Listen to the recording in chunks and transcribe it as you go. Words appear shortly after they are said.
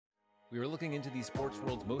We are looking into the sports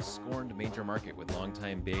world's most scorned major market with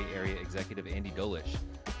longtime Bay Area executive Andy Dolich.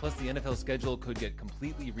 Plus, the NFL schedule could get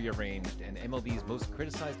completely rearranged, and MLB's most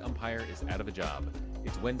criticized umpire is out of a job.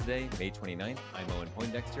 It's Wednesday, May 29th. I'm Owen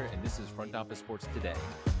Poindexter, and this is Front Office Sports Today.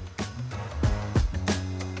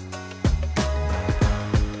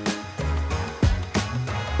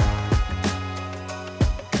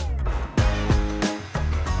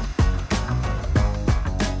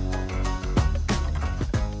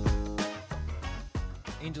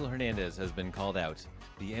 Angel Hernandez has been called out.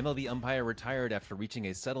 The MLB umpire retired after reaching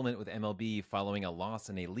a settlement with MLB following a loss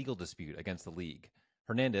in a legal dispute against the league.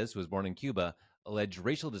 Hernandez, who was born in Cuba, alleged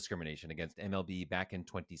racial discrimination against MLB back in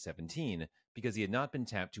 2017 because he had not been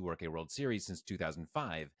tapped to work a World Series since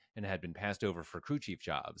 2005 and had been passed over for crew chief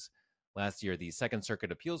jobs. Last year, the Second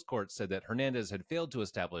Circuit Appeals Court said that Hernandez had failed to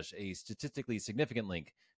establish a statistically significant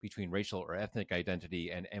link between racial or ethnic identity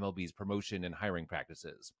and MLB's promotion and hiring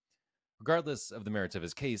practices. Regardless of the merits of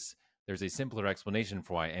his case, there's a simpler explanation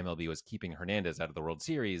for why MLB was keeping Hernandez out of the World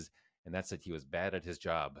Series, and that's that he was bad at his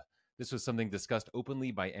job. This was something discussed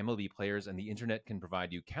openly by MLB players, and the internet can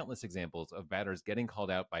provide you countless examples of batters getting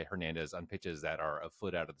called out by Hernandez on pitches that are a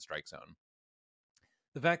foot out of the strike zone.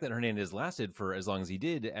 The fact that Hernandez lasted for as long as he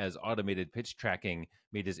did, as automated pitch tracking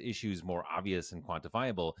made his issues more obvious and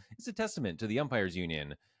quantifiable, is a testament to the umpires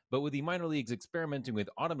union. But with the minor leagues experimenting with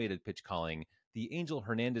automated pitch calling, the Angel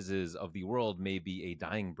Hernandezes of the world may be a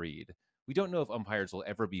dying breed. We don't know if umpires will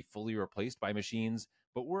ever be fully replaced by machines,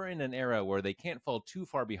 but we're in an era where they can't fall too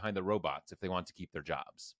far behind the robots if they want to keep their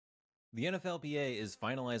jobs. The NFLPA is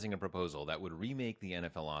finalizing a proposal that would remake the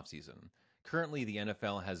NFL offseason. Currently, the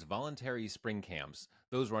NFL has voluntary spring camps.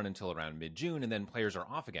 Those run until around mid-June, and then players are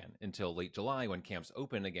off again until late July when camps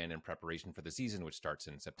open again in preparation for the season, which starts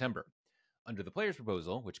in September. Under the players'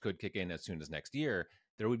 proposal, which could kick in as soon as next year,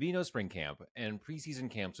 there would be no spring camp, and preseason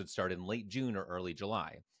camps would start in late June or early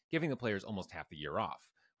July, giving the players almost half the year off,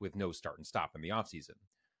 with no start and stop in the offseason.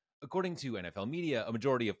 According to NFL media, a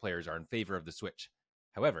majority of players are in favor of the switch.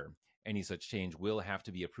 However, any such change will have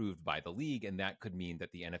to be approved by the league, and that could mean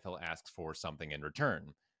that the NFL asks for something in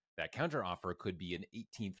return. That counteroffer could be an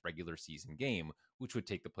 18th regular season game, which would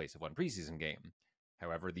take the place of one preseason game.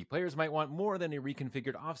 However, the players might want more than a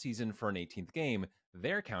reconfigured offseason for an 18th game.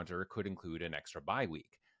 Their counter could include an extra bye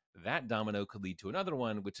week. That domino could lead to another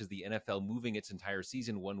one, which is the NFL moving its entire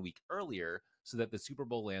season 1 week earlier so that the Super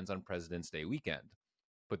Bowl lands on President's Day weekend.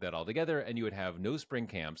 Put that all together, and you would have no spring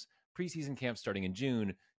camps, preseason camps starting in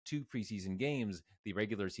June, 2 preseason games, the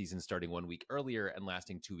regular season starting 1 week earlier and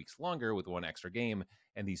lasting 2 weeks longer with one extra game,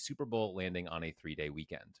 and the Super Bowl landing on a 3-day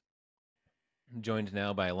weekend. I'm joined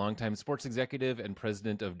now by a longtime sports executive and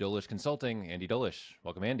president of Dolich Consulting, Andy Dolich.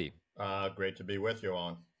 Welcome, Andy. Great to be with you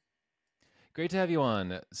on. Great to have you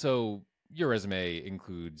on. So your resume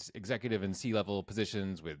includes executive and C-level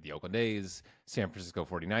positions with the Oakland A's, San Francisco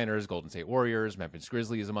 49ers, Golden State Warriors, Memphis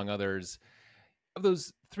Grizzlies, among others. Of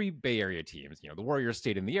those 3 Bay Area teams, the Warriors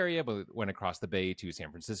stayed in the area but went across the Bay to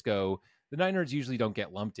San Francisco. The Niners usually don't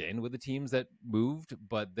get lumped in with the teams that moved,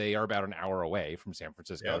 but they are about an hour away from San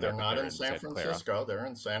Francisco. Yeah, they're not in San Francisco. They're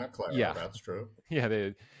in Santa Clara. Yeah, that's true. Yeah,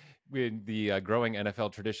 the growing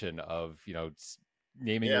NFL tradition of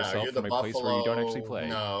naming yourself from a place where you don't actually play.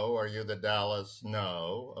 No. Are you the Dallas?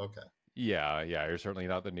 No. Okay. Yeah. You're certainly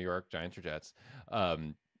not the New York Giants or Jets.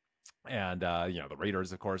 The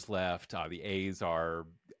Raiders, of course, left. The A's are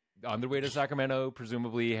on their way to Sacramento,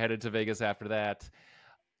 presumably headed to Vegas after that.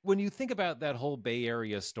 When you think about that whole Bay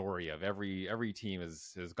Area story of every team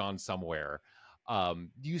has gone somewhere, do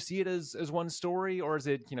you see it as one story, or is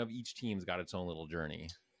it, each team's got its own little journey?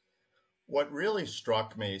 What really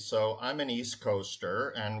struck me, so I'm an East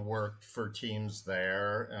Coaster and worked for teams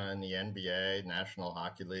there in the NBA, National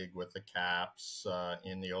Hockey League with the Caps,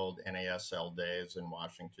 in the old NASL days in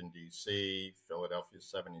Washington, D.C., Philadelphia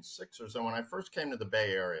 76ers. And when I first came to the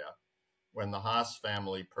Bay Area, when the Haas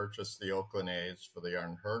family purchased the Oakland A's for the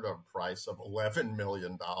unheard of price of $11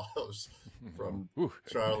 million from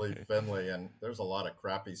Charlie Finley. And there's a lot of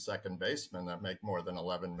crappy second basemen that make more than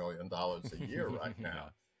 $11 million a year right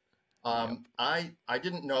now. I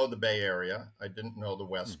didn't know the Bay Area. I didn't know the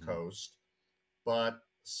West Coast, but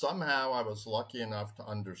somehow I was lucky enough to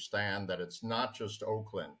understand that it's not just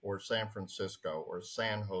Oakland or San Francisco or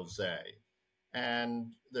San Jose.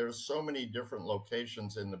 And there's so many different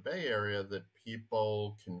locations in the Bay Area that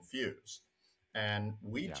people confuse. And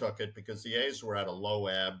we took it because the A's were at a low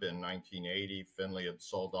ebb in 1980. Finley had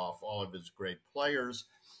sold off all of his great players.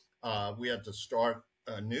 We had to start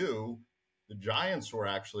anew. The Giants were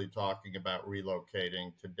actually talking about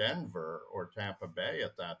relocating to Denver or Tampa Bay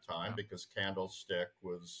at that time because Candlestick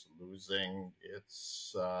was losing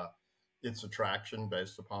its its attraction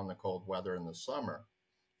based upon the cold weather in the summer.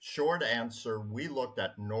 Short answer, we looked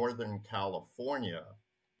at Northern California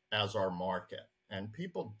as our market, and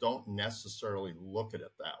people don't necessarily look at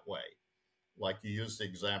it that way. Like you used the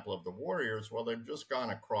example of the Warriors, well, they've just gone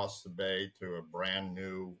across the bay to a brand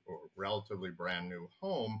new or relatively brand new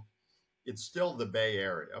home. It's still the Bay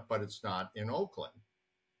Area, but it's not in Oakland.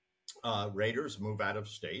 Raiders move out of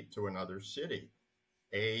state to another city.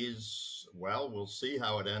 A's, well, we'll see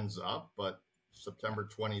how it ends up, but September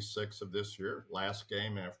 26th of this year, last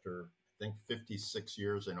game after, I think, 56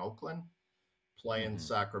 years in Oakland, play in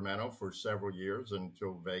Sacramento for several years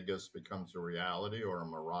until Vegas becomes a reality or a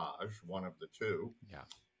mirage, one of the two. Yeah.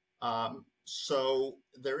 So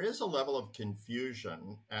there is a level of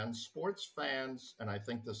confusion, and sports fans, and I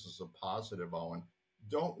think this is a positive, Owen,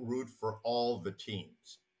 don't root for all the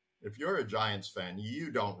teams. If you're a Giants fan,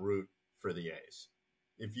 you don't root for the A's.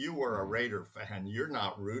 If you were a Raider fan, you're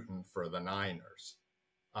not rooting for the Niners.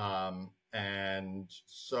 And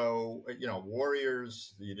so,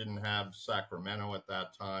 Warriors, you didn't have Sacramento at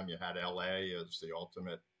that time. You had LA as the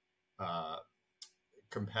ultimate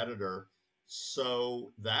competitor.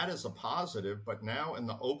 So that is a positive. But now in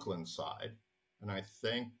the Oakland side, and I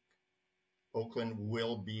think Oakland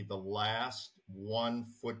will be the last one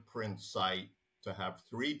footprint site to have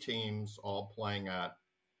three teams all playing at,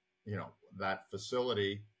 that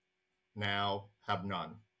facility, now have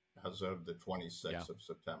none as of the 26th of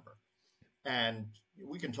September. And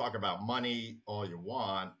we can talk about money all you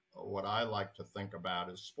want. What I like to think about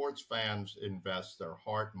is sports fans invest their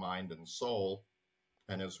heart, mind, and soul.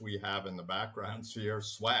 And as we have in the backgrounds here,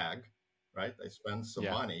 swag, right? They spend some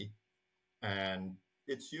money, and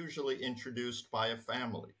it's usually introduced by a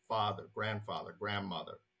family, father, grandfather,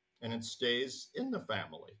 grandmother, and it stays in the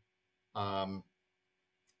family.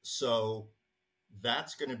 So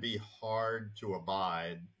that's going to be hard to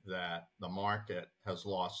abide, that the market has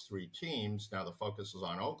lost three teams. Now the focus is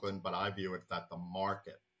on Oakland, but I view it that the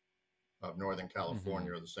market of Northern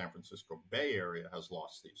California or the San Francisco Bay Area has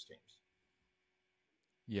lost these teams.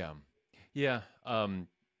 Yeah. Yeah. And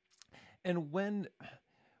when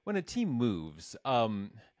a team moves,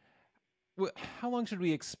 how long should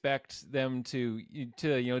we expect them to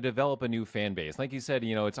develop a new fan base? Like you said,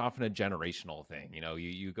 it's often a generational thing.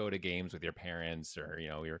 You go to games with your parents or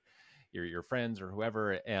your friends or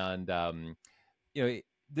whoever, and can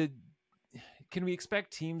we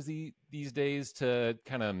expect teams these days to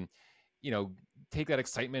kind of take that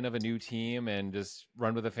excitement of a new team and just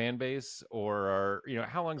run with a fan base, or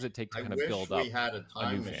how long does it take to kind of build up? I wish we had a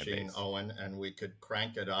time machine, Owen, and we could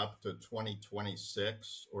crank it up to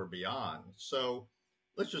 2026 or beyond. So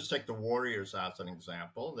let's just take the Warriors as an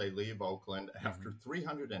example. They leave Oakland after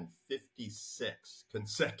 356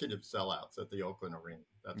 consecutive sellouts at the Oakland Arena.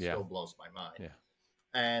 That still blows my mind. Yeah.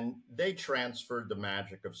 And they transferred the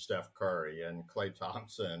magic of Steph Curry and Klay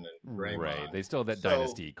Thompson and Draymond. Right. They still have that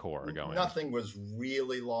dynasty core going. Nothing was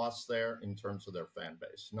really lost there in terms of their fan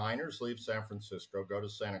base. Niners leave San Francisco, go to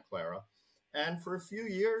Santa Clara. And for a few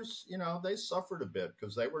years, they suffered a bit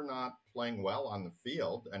because they were not playing well on the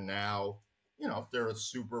field. And now, if they're a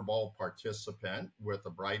Super Bowl participant with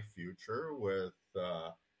a bright future with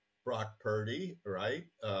Brock Purdy, right?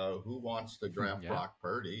 Who wants to draft Brock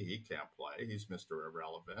Purdy? He can't play. He's Mr.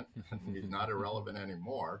 Irrelevant. He's not irrelevant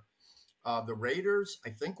anymore. The Raiders,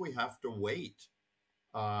 I think we have to wait.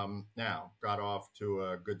 Now, got off to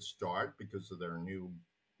a good start because of their new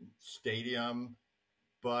stadium.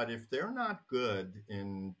 But if they're not good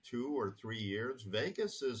in 2 or 3 years,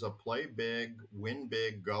 Vegas is a play big, win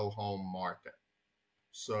big, go home market.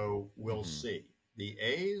 So we'll see. The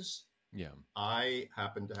A's, I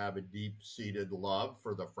happen to have a deep-seated love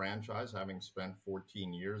for the franchise, having spent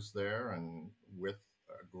 14 years there, and with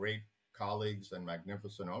great colleagues and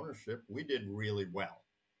magnificent ownership, we did really well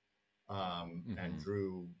and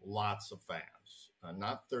drew lots of fans.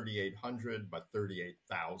 Not 3,800, but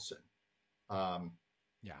 38,000.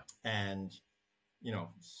 And,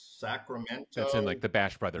 Sacramento. That's in like the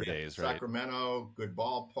Bash Brother days, right? Sacramento, good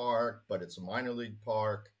ballpark, but it's a minor league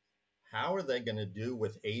park. How are they going to do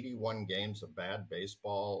with 81 games of bad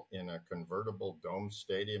baseball in a convertible dome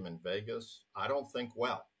stadium in Vegas? I don't think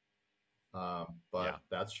well. But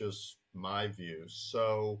that's just my view.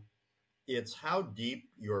 So it's how deep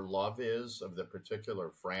your love is of the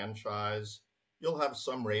particular franchise. You'll have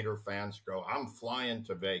some Raider fans go, I'm flying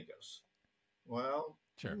to Vegas. Well,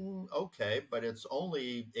 sure. Okay, but it's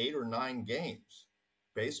only 8 or 9 games.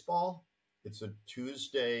 Baseball, it's a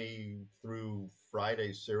Tuesday through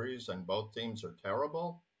Friday series and both teams are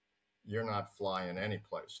terrible. You're not flying any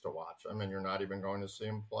place to watch them, and you're not even going to see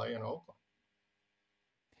them play in Oakland.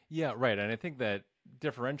 Yeah, right. And I think that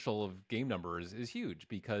differential of game numbers is huge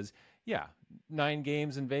because, yeah, 9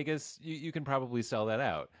 games in Vegas, you can probably sell that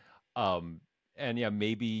out. And yeah,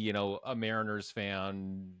 maybe, a Mariners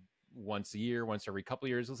fan once a year, once every couple of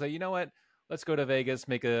years will say, you know what, let's go to Vegas,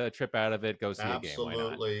 make a trip out of it, go see a game. Why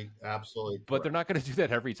not? Absolutely, absolutely But they're correct. not going to do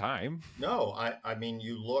that every time. No, I mean,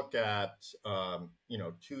 you look at,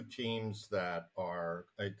 two teams that are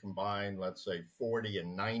a combined, let's say, 40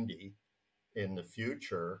 and 90 in the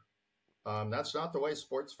future. That's not the way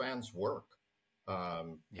sports fans work.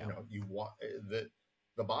 Yeah. You want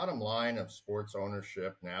the bottom line of sports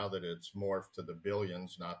ownership now that it's morphed to the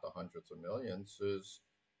billions, not the hundreds of millions, is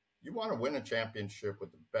you want to win a championship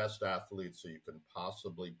with the best athletes that you can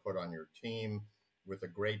possibly put on your team with a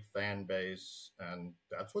great fan base. And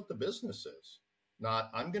that's what the business is.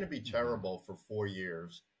 Not, I'm going to be Mm-hmm. terrible for 4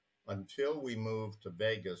 years until we move to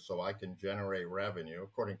Vegas so I can generate revenue,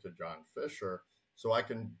 according to John Fisher, so I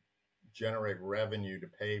can generate revenue to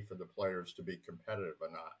pay for the players to be competitive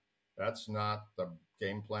or not. That's not the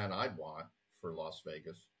game plan I'd want for Las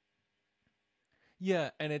Vegas.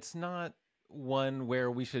 Yeah, and it's not one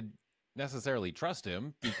where we should necessarily trust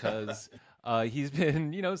him because he's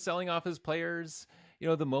been, selling off his players,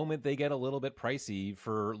 the moment they get a little bit pricey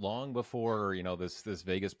for long before, this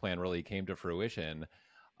Vegas plan really came to fruition.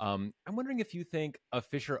 I'm wondering if you think a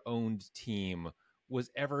Fisher-owned team was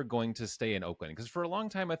ever going to stay in Oakland, because for a long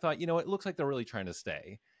time I thought, it looks like they're really trying to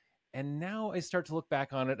stay. And now I start to look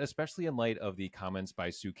back on it, especially in light of the comments by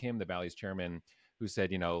Sue Kim, the Bally's chairman, who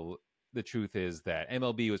said, the truth is that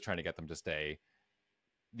MLB was trying to get them to stay.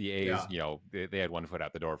 The A's, Yeah. they had one foot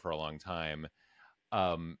out the door for a long time.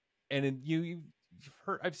 And you've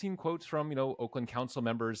heard, I've seen quotes from, Oakland council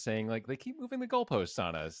members saying like, they keep moving the goalposts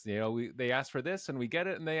on us. They asked for this and we get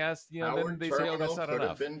it. And they asked, then Howard they say, oh, that's Terminal not could have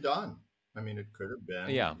enough. been done. I mean, it could have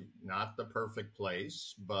been Yeah. not the perfect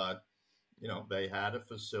place, but they had a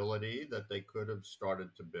facility that they could have started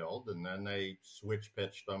to build, and then they switch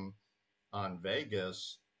pitched them on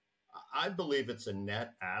Vegas. I believe it's a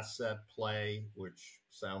net asset play, which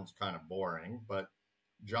sounds kind of boring, but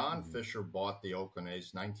John Mm-hmm. Fisher bought the Oakland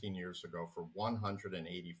A's 19 years ago for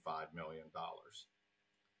 $185 million.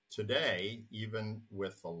 Today, even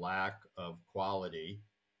with the lack of quality,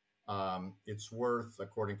 it's worth,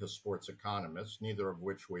 according to sports economists, neither of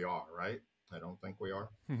which we are, right? I don't think we are.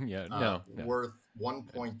 Yeah. No. No. Worth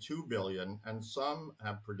 1.2 billion, and some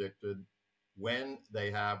have predicted when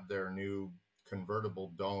they have their new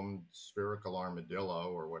convertible domed spherical armadillo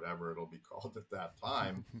or whatever it'll be called at that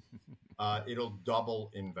time, it'll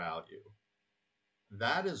double in value.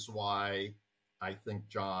 That is why I think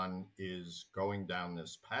John is going down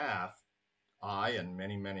this path. I and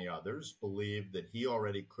many, many others believe that he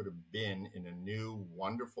already could have been in a new,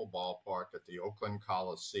 wonderful ballpark at the Oakland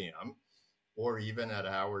Coliseum or even at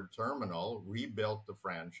Howard Terminal, rebuilt the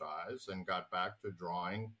franchise and got back to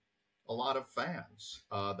drawing a lot of fans.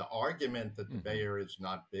 The argument that the Mm-hmm. Bay Area is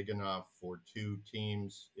not big enough for two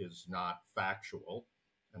teams is not factual.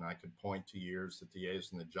 And I could point to years that the A's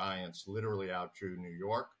and the Giants literally outdrew New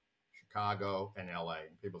York, Chicago, and LA.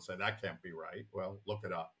 And people say that can't be right. Well, look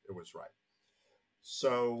it up. It was right.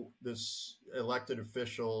 So this elected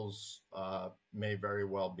officials may very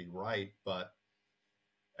well be right, but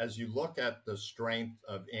as you look at the strength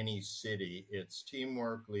of any city, it's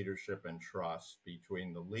teamwork, leadership, and trust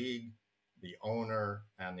between the league, the owner,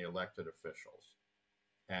 and the elected officials.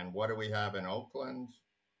 And what do we have in Oakland?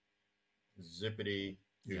 Zippity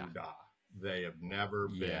doo dah. They have never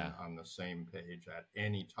been on the same page at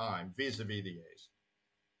any time vis-a-vis the A's.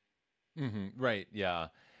 Mm-hmm. Right. Yeah.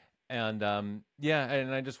 And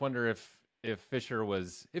and I just wonder if Fisher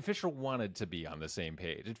wanted to be on the same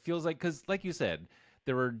page. It feels like, because like you said,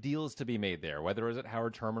 there were deals to be made there, whether it was at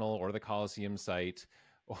Howard Terminal or the Coliseum site,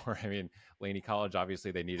 or I mean, Laney College. Obviously,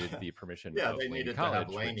 they needed the permission Yeah, of they Laney needed to College, have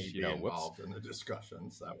Laney which be whoops, involved in the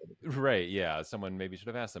discussions. That would right? Yeah, someone maybe should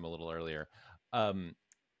have asked them a little earlier. Um,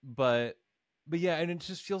 but yeah, and it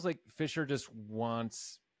just feels like Fisher just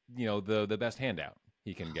wants the best handout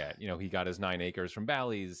he can get. He got his 9 acres from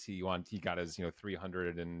Bally's. He got his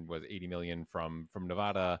 300 and was 80 million from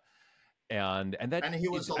Nevada, and that and he is,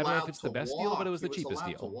 was I don't know if allowed it's to the best deal, but walk. it was He the was cheapest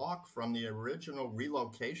allowed to deal. walk from the original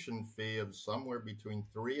relocation fee of somewhere between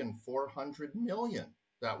 300 and 400 million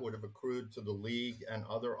that would have accrued to the league and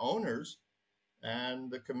other owners. And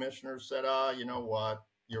the commissioner said, you know what?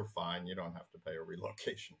 You're fine. You don't have to pay a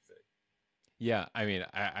relocation fee. Yeah, I mean,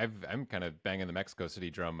 I'm kind of banging the Mexico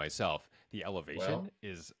City drum myself. The elevation Well,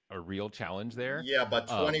 is a real challenge there. yeah, but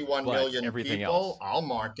 21 But million everything people, else, I'll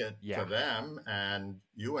market to yeah. them. And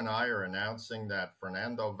you and I are announcing that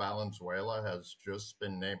Fernando Valenzuela has just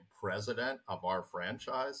been named president of our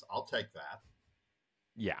franchise. I'll take that.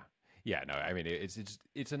 Yeah, yeah. No, I mean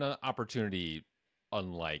it's an opportunity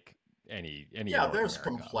unlike Yeah, in North there's America. Like,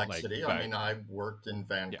 complexity. I but mean, I worked in yeah,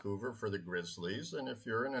 Vancouver for the Grizzlies, and if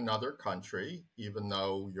you're in another country, even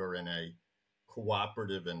though you're in a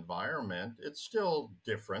cooperative environment, it's still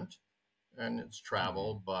different and it's hmm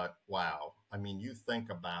travel. But wow, I mean, you think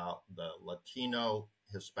about the Latino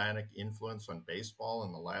Hispanic influence on baseball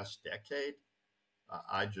in the last decade.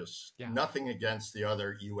 I just, yeah, nothing against the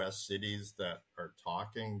other US cities that are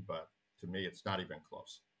talking, but to me, it's not even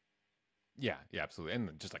close. yeah, yeah, absolutely.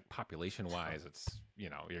 And just like population wise, it's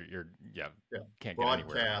you're yeah Yeah. can't get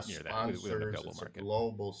anywhere Broadcast, near that with an sponsors, available it's a market.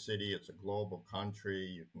 global city, it's a global country.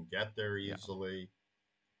 You can get there Yeah, easily.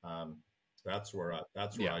 Um, that's where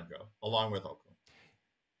yeah, I'd go, along with Oakland.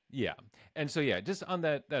 yeah. And so yeah, just on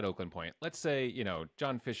that Oakland point, let's say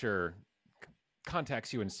John Fisher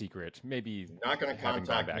contacts you in secret, maybe Not going to having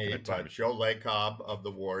gone contact back in me, a time but machine. Joe Lacob of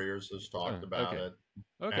the Warriors has talked about Okay, it,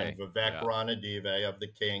 and okay, Vivek yeah. Ranadive of the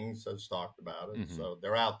Kings has talked about it. hmm So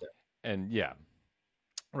they're out there. And yeah,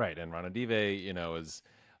 right. And Ranadive, is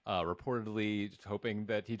reportedly hoping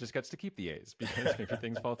that he just gets to keep the A's because maybe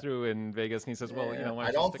things fall through in Vegas, and he says, "Well, Yeah, why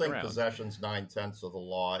I don't you don't stick think around?" possession's 9/10 of the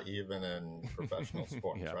law, even in professional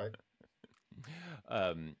sports, Yeah. right?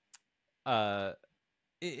 Um. Uh.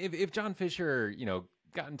 If John Fisher,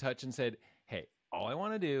 got in touch and said, "Hey, all I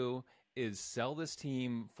want to do is sell this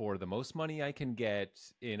team for the most money I can get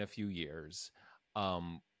in a few years,"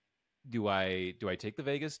 um, do I take the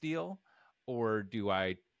Vegas deal, or do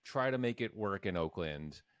I try to make it work in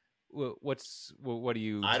Oakland? What do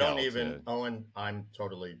you I don't tell even, to? Owen, I'm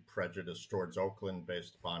totally prejudiced towards Oakland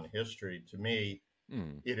based upon history. To me,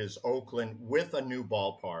 Mm, it is Oakland with a new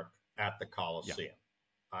ballpark at the yeah, Coliseum.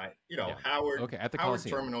 yeah. Howard Okay, at the Howard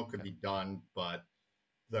Coliseum. Terminal could Okay. be done, but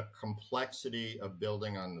the complexity of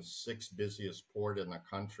building on the sixth busiest port in the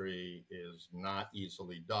country is not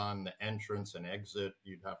easily done. The entrance and exit,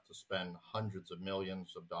 you'd have to spend hundreds of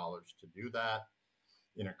millions of dollars to do that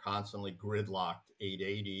in a constantly gridlocked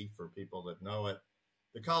 880 for people that know it.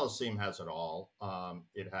 The Coliseum has it all.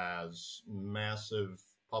 It has massive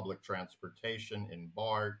public transportation in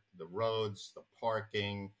BART, the roads, the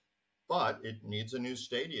parking, but it needs a new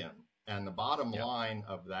stadium. And the bottom Yeah. line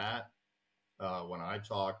of that, when I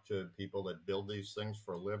talk to people that build these things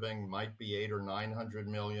for a living, might be 800 or 900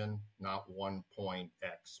 million, not 1 point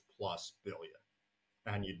X plus billion.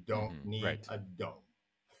 And you don't need Right. a dome.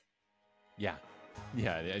 Yeah.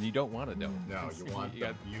 Yeah, and you don't want to know. No, you want You the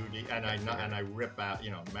got beauty, you got the and I area. rip out.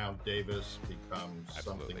 Mount Davis becomes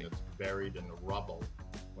something Absolutely. that's buried in the rubble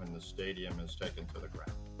when the stadium is taken to the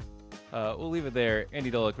ground. We'll leave it there.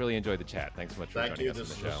 Andy Dolich, really enjoyed the chat. Thanks so much for Thank joining you. us on This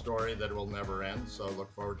the is a show. story that will never end. So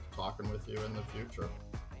look forward to talking with you in the future.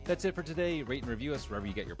 That's it for today. Rate and review us wherever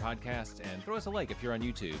you get your podcasts, and throw us a like if you're on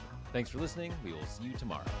YouTube. Thanks for listening. We will see you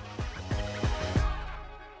tomorrow.